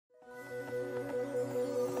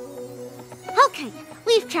Okay,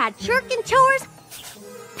 we've tried shirking chores,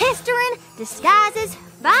 pestering, disguises,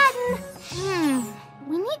 fighting.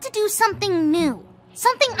 We need to do something new.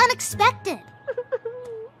 Something unexpected.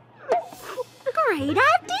 Great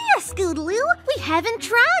idea, Scootaloo. We haven't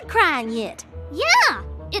tried crying yet. Yeah,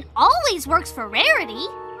 it always works for Rarity.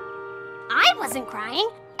 I wasn't crying.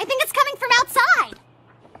 I think it's coming from outside.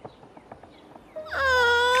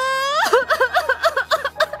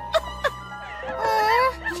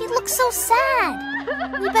 She looks so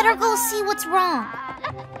sad. We better go see what's wrong.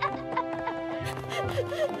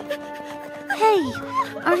 Hey,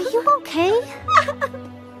 are you okay?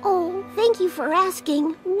 Oh, thank you for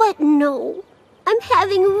asking, but no. I'm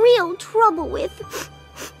having real trouble with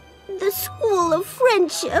the School of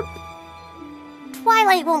Friendship.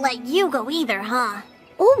 Twilight won't let you go either, huh?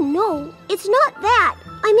 Oh no, it's not that.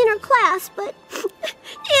 I'm in her class, but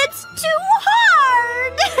it's too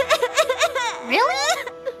hard!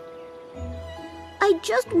 Really? I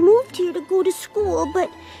just moved here to go to school,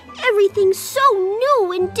 but everything's so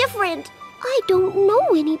new and different. I don't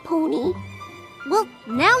know any pony. Well,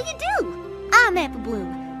 now you do. I'm Apple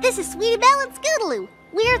Bloom. This is Sweetie Belle and Scootaloo.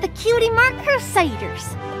 We're the Cutie Mark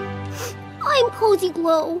Crusaders. I'm Cozy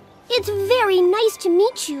Glow. It's very nice to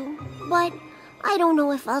meet you, but I don't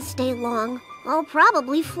know if I'll stay long. I'll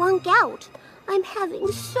probably flunk out. I'm having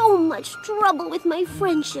so much trouble with my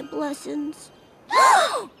friendship lessons.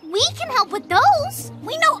 We can help with those.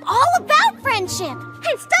 We know all about friendship.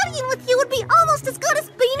 And studying with you would be almost as good as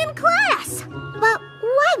being in class. But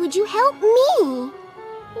why would you help me?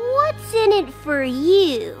 What's in it for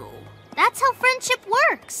you? That's how friendship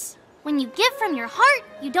works. When you give from your heart,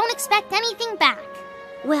 you don't expect anything back.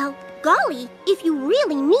 Well, golly, if you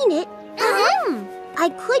really mean it, I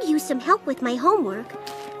could use some help with my homework.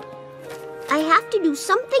 I have to do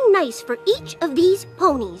something nice for each of these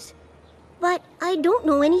ponies. But I don't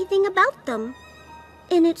know anything about them.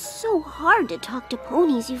 And it's so hard to talk to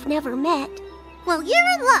ponies you've never met. Well, you're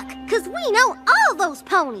in luck, because we know all those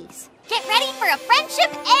ponies. Get ready for a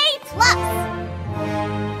Friendship A+.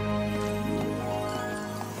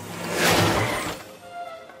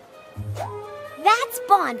 That's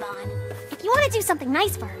Bon Bon. If you want to do something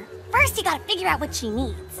nice for her, first you gotta figure out what she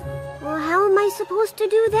needs. Well, how am I supposed to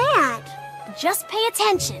do that? Just pay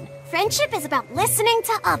attention. Friendship is about listening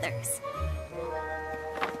to others.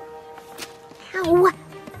 Ow.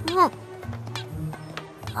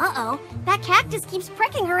 Uh-oh, that cactus keeps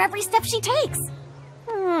pricking her every step she takes.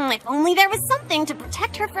 If only there was something to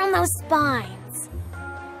protect her from those spines.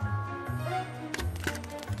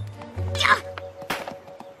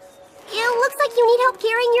 It looks like you need help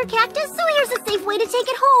carrying your cactus, so here's a safe way to take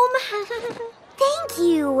it home. Thank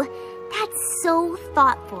you. That's so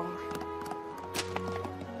thoughtful.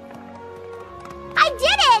 I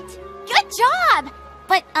did it! Good job!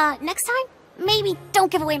 But, next time, maybe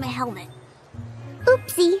don't give away my helmet.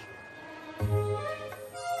 Oopsie.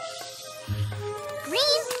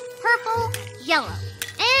 Green, purple, yellow,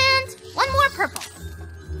 and one more purple.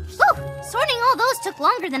 Whew, sorting all those took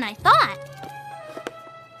longer than I thought.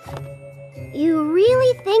 You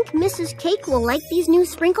really think Mrs. Cake will like these new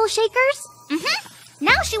sprinkle shakers?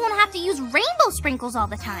 Now she won't have to use rainbow sprinkles all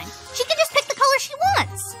the time. She can just pick the color she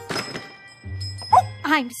wants.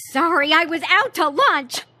 I'm sorry, I was out to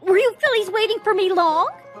lunch. Were you fillies waiting for me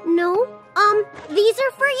long? No. These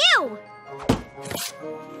are for you.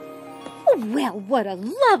 Well, what a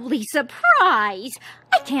lovely surprise.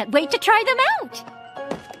 I can't wait to try them out.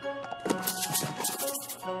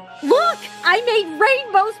 Look, I made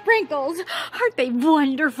rainbow sprinkles. Aren't they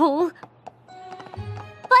wonderful?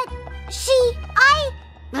 But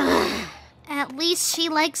At least she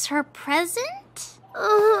likes her present?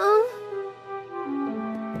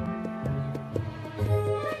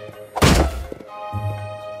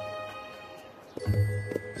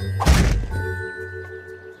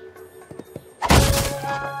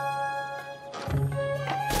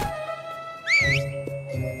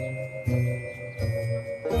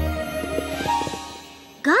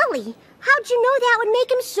 Golly, how'd you know that would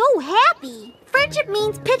make him so happy? Friendship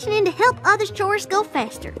means pitching in to help others' chores go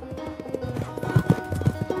faster.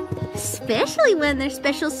 Especially when there's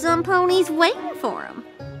special sun ponies waiting for them.